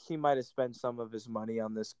think he might have spent some of his money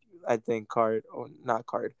on this, I think,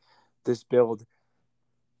 this build.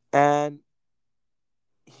 And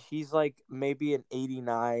he's like maybe an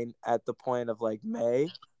 89 at the point of like May,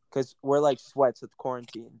 because we're like sweats at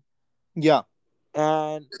quarantine. Yeah.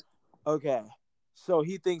 And okay, so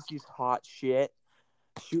he thinks he's hot shit,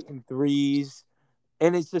 shooting threes,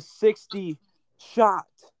 and it's a 60 shot.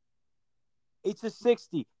 It's a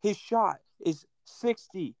 60. His shot is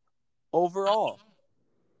 60 overall.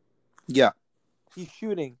 Yeah. He's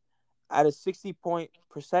shooting at a 60-point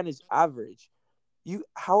percentage average.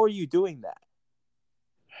 How are you doing that?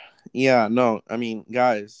 Yeah. No, I mean,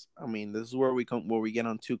 guys, this is where we get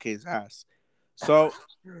on 2K's ass. So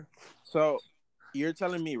you're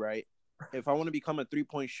telling me, right? If I want to become a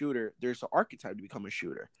 3-point shooter, there's an archetype to become a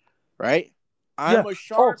shooter, right? I'm a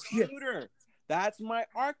sharp shooter. That's my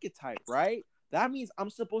archetype, right? That means I'm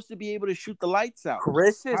supposed to be able to shoot the lights out.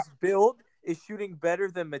 Chris's build is shooting better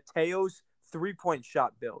than Mateo's 3-point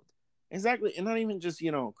shot build. Exactly. And not even just,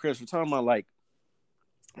 Chris, we're talking about like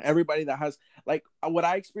everybody that has like what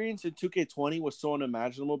I experienced in 2K20 was so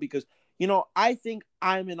unimaginable, because, I think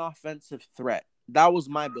I'm an offensive threat. That was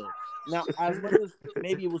my build. Now, as much as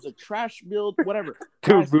maybe it was a trash build, whatever.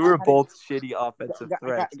 Dude, guys, we were both shitty offensive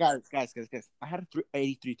threats. Guys. I had a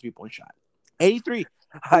 83 3-point shot. 83.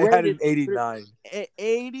 I had an 89.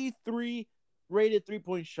 83 rated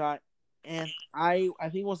 3-point shot. And I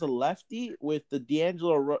think it was a lefty with the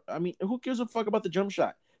D'Angelo. I mean, who gives a fuck about the jump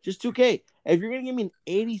shot? Just 2K. If you're going to give me an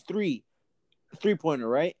 83 3-pointer,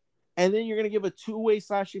 right? And then you're going to give a two-way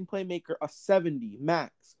slashing playmaker a 70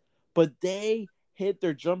 max. But they hit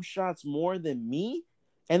their jump shots more than me.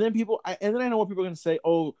 And then I know what people are going to say.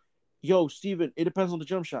 Oh, yo, Steven, it depends on the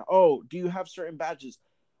jump shot. Oh, do you have certain badges?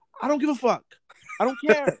 I don't give a fuck. I don't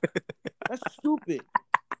care. That's stupid.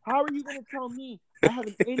 How are you going to tell me I have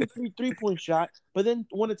an 83 3-point shot, but then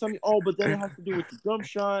want to tell me, oh, but then it has to do with the jump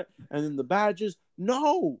shot and then the badges?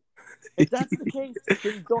 No. If that's the case,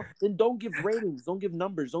 then don't give ratings, don't give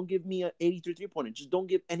numbers, don't give me an 83 3-pointer. Just don't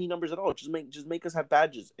give any numbers at all. Just make us have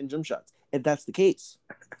badges and jump shots. If that's the case,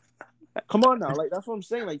 come on now, like that's what I'm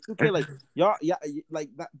saying. Like 2K, like y'all, yeah, like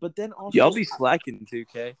that. But then also, y'all be slacking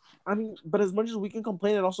 2K. I mean, but as much as we can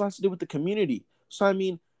complain, it also has to do with the community. So I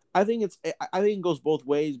mean, I think it goes both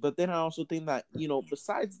ways. But then I also think that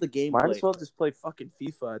besides the gameplay, might as well just play fucking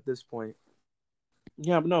FIFA at this point.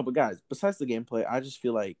 Yeah, but guys, besides the gameplay, I just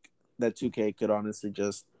feel like that 2K could honestly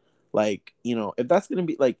just like if that's gonna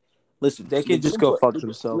be like, listen, they can just go fuck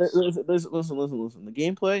themselves. Listen.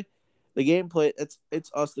 The gameplay,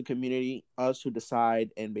 it's us, the community, us who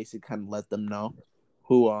decide and basically kind of let them know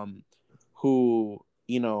who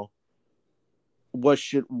what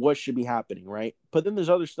should be happening, right? But then there's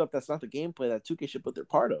other stuff that's not the gameplay that 2K should put their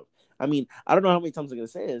part of. I mean, I don't know how many times I'm gonna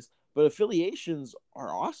say this, but affiliations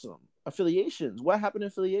are awesome. Affiliations. What happened to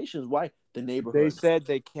affiliations? Why the They neighborhood? said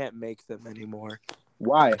they can't make them anymore.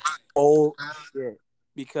 Why? Oh shit!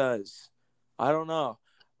 Because I don't know.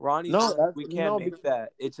 Ronnie No, said that's we can't no, make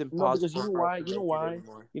that. It's no, because you impossible know for us why? to You know make it why?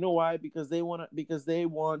 anymore. You know why? Because they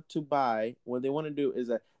want to buy. What they want to do is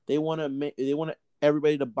that they want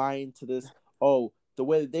everybody to buy into this. Oh, the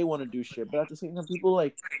way that they want to do shit. But at the same time, people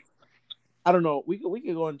like I don't know. We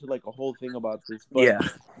could go into like a whole thing about this, but Yeah.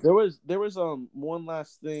 there was one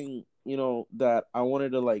last thing that I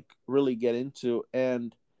wanted to like really get into,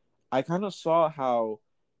 and I kind of saw how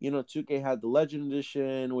 2K had the Legend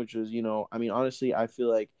Edition, which was I mean honestly I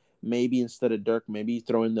feel like maybe instead of Dirk maybe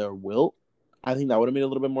throw in their Wilt. I think that would have made a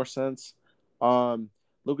little bit more sense.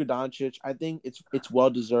 Luka Doncic, I think it's well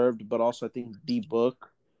deserved, but also I think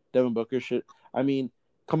Devin Booker should. I mean,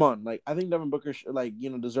 come on, like I think Devin Booker should, like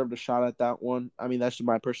deserved a shot at that one. I mean that's just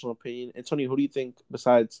my personal opinion. Antonio, who do you think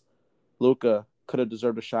besides Luka could have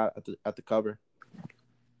deserved a shot at the cover?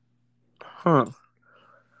 Huh.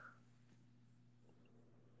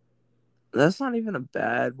 That's not even a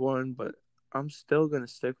bad one, but I'm still gonna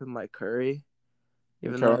stick with my Curry,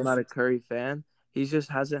 even though I'm Okay. not a Curry fan. He just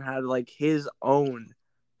hasn't had like his own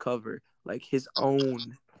cover, like his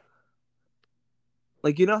own.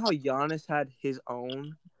 Like you know how Giannis had his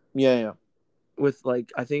own Yeah, yeah, with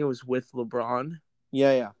like I think it was with LeBron.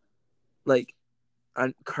 yeah, yeah. Like,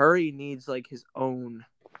 and Curry needs like his own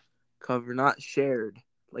cover, not shared,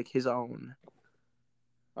 like his own.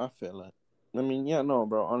 I feel it. I mean, yeah, no,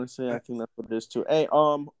 bro. Honestly, I think that's what it is too. Hey,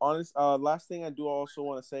 last thing I do also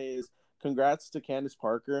want to say is congrats to Candace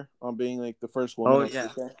Parker on being like the first woman Oh on yeah.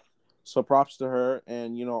 2K. So props to her,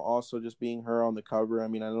 and also just being her on the cover. I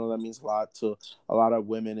mean, I know that means a lot to a lot of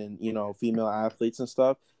women and female athletes and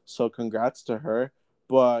stuff. So congrats to her.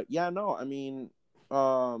 But yeah, no, I mean,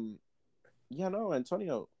 yeah, no,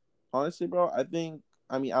 Antonio. Honestly, bro, I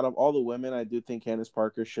mean, out of all the women, I do think Candace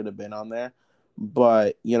Parker should have been on there.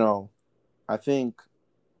 But I think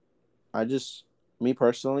I just me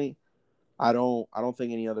personally, I don't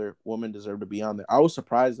think any other woman deserved to be on there. I was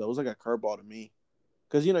surprised though. It was like a curveball to me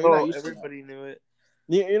because you're not Oh, used to that. everybody knew it.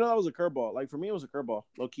 That was a curveball. Like for me, it was a curveball,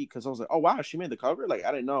 low key, because I was like, oh wow, she made the cover. Like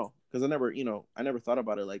I didn't know because I never thought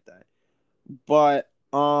about it like that. But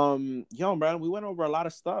yo, man, we went over a lot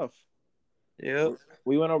of stuff. Yep.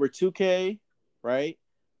 We went over 2K, right?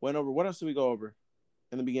 Went over what else did we go over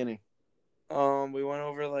in the beginning? We went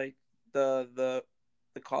over like the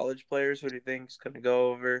college players. Who do you think's gonna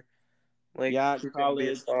go over? Like, Yeah, who's gonna be a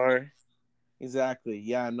college. star? Exactly.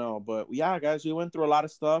 Yeah, no, but yeah, guys, we went through a lot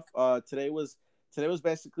of stuff. Today was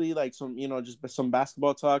basically like some, just some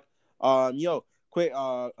basketball talk. Yo,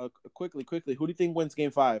 quickly, who do you think wins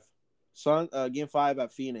Game 5? Game 5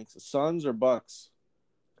 at Phoenix, Suns or Bucks?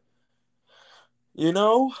 You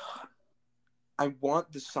know, I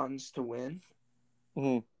want the Suns to win,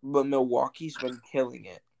 Hmm. but Milwaukee's been killing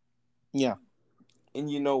it. Yeah.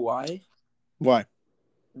 And you know why? Why?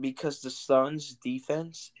 Because the Suns'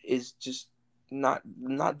 defense is just not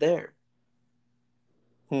there.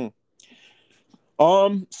 Hmm.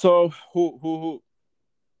 So who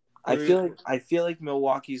do you, I feel like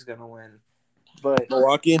Milwaukee's gonna win, but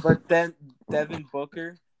Milwaukee? then Devin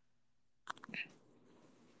Booker,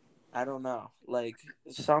 I don't know. Like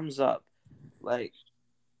sums up, like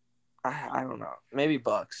I don't know. Maybe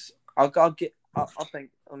Bucks. I'll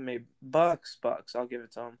think maybe Bucks. I'll give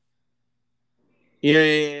it to them.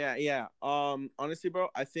 Yeah. Honestly, bro,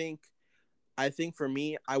 I think for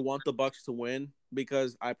me, I want the Bucks to win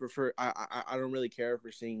because I prefer. I don't really care if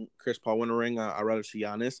we're seeing Chris Paul win a ring. I'd rather see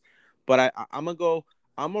Giannis, but I'm gonna go.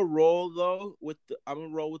 I'm gonna roll though with the. I'm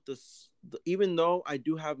gonna roll with the. Even though I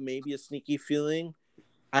do have maybe a sneaky feeling,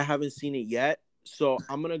 I haven't seen it yet. So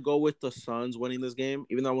I'm gonna go with the Suns winning this game.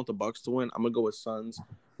 Even though I want the Bucks to win, I'm gonna go with Suns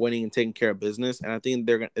winning and taking care of business. And I think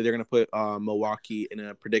they're gonna put Milwaukee in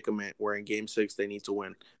a predicament where in Game 6 they need to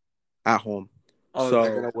win at home. Oh, they're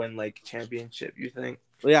So gonna win like championship. You think?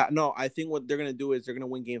 yeah, no, I think what they're gonna do is they're gonna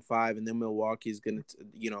win Game 5, and then Milwaukee's gonna,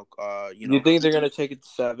 You think they're gonna take it to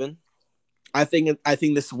 7? I think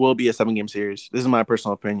this will be a 7 game series. This is my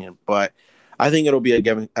personal opinion, but I think it'll be a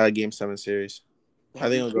game 7 series. I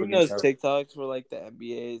Have think you it'll go to seen Game those 7. TikToks where like the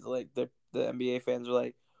NBA's like the NBA fans are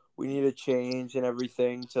like, we need a change and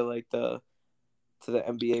everything to the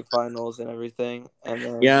NBA finals and everything, and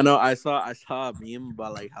then Yeah, no, I saw a meme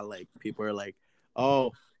about like how like people are like,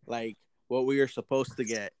 oh, like what we were supposed to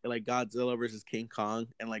get, like Godzilla versus King Kong,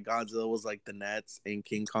 and like Godzilla was like the Nets and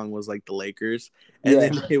King Kong was like the Lakers, and Yeah.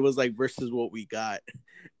 then it was like versus what we got,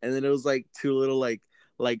 and then it was like two little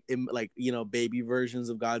baby versions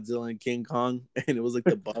of Godzilla and King Kong, and it was like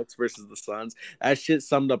the Bucks versus the Suns. That shit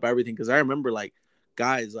summed up everything because I remember like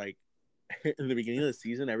guys like in the beginning of the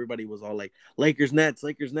season, everybody was all like Lakers Nets,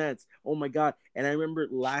 Lakers Nets. Oh my god! And I remember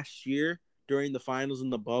last year during the finals in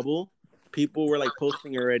the bubble, people were like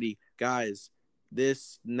posting already, guys.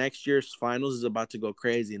 This next year's finals is about to go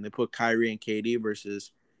crazy, and they put Kyrie and KD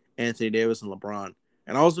versus Anthony Davis and LeBron,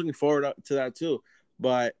 and I was looking forward to that too.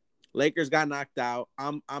 But Lakers got knocked out.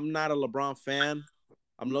 I'm not a LeBron fan.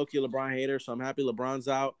 I'm low-key a LeBron hater, so I'm happy LeBron's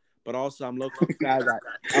out. But also I'm low-key sad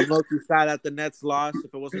that the Nets lost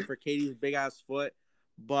if it wasn't for KD's big ass foot.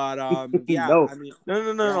 But yeah, No. I mean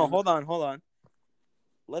No. Hold on.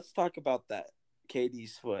 Let's talk about that.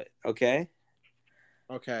 KD's foot, okay?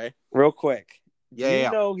 okay. Real quick. Do Yeah, you yeah.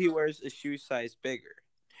 know he wears a shoe size bigger?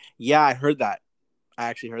 Yeah, I heard that. I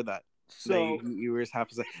actually heard that. So he wears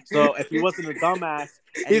half a size. So if he wasn't a dumbass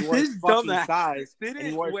and he if wore his fucking dumbass size and he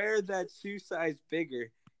didn't wore wear that shoe size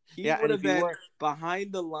bigger, he yeah, would and have if he been wore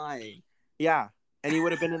behind the line. yeah, and he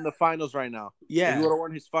would have been in the finals right now. If he Yeah. would have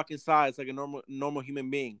worn his fucking size like a normal human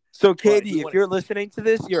being. So But he KD, if wouldn't. you're listening to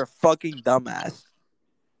this, you're a fucking dumbass.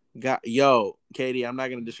 Yo, Katie, I'm not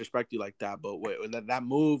gonna disrespect you like that, but wait, that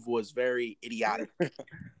move was very idiotic.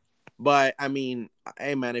 But I mean,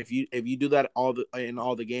 hey man, if you do that in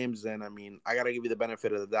all the games, then I mean, I gotta give you the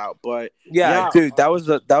benefit of the doubt. But Yeah, dude, that was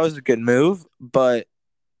a good move, but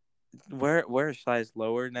wear a size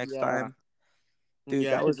lower next time. Dude,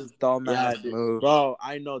 that was a dumbass move. Bro,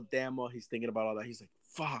 I know damn well he's thinking about all that. He's like,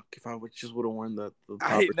 fuck, if I would just would have worn the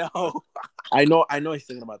I know. I know he's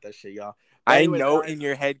thinking about that shit, y'all. But I anyways, know guys, in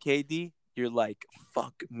your head, KD, you're like,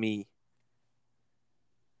 fuck me.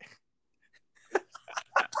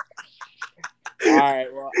 all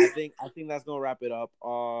right, well, I think that's gonna wrap it up.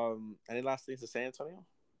 Any last things to say, Antonio?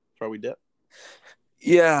 Before we dip?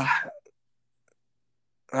 Yeah.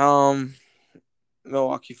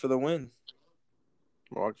 Milwaukee for the win.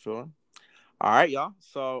 Milwaukee for the win. All right, y'all.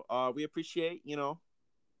 So we appreciate,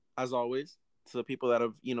 as always, to the people that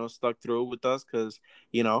have, stuck through with us, because,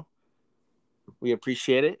 we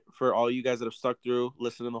appreciate it for all you guys that have stuck through,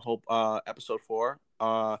 listening to the whole episode 4.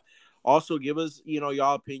 Also, give us,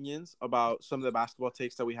 y'all opinions about some of the basketball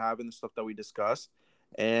takes that we have and the stuff that we discuss.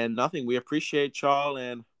 And nothing. We appreciate y'all,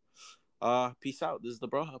 and peace out. This is the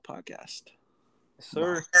Bro Hub Podcast.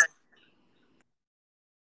 Sir. Bye.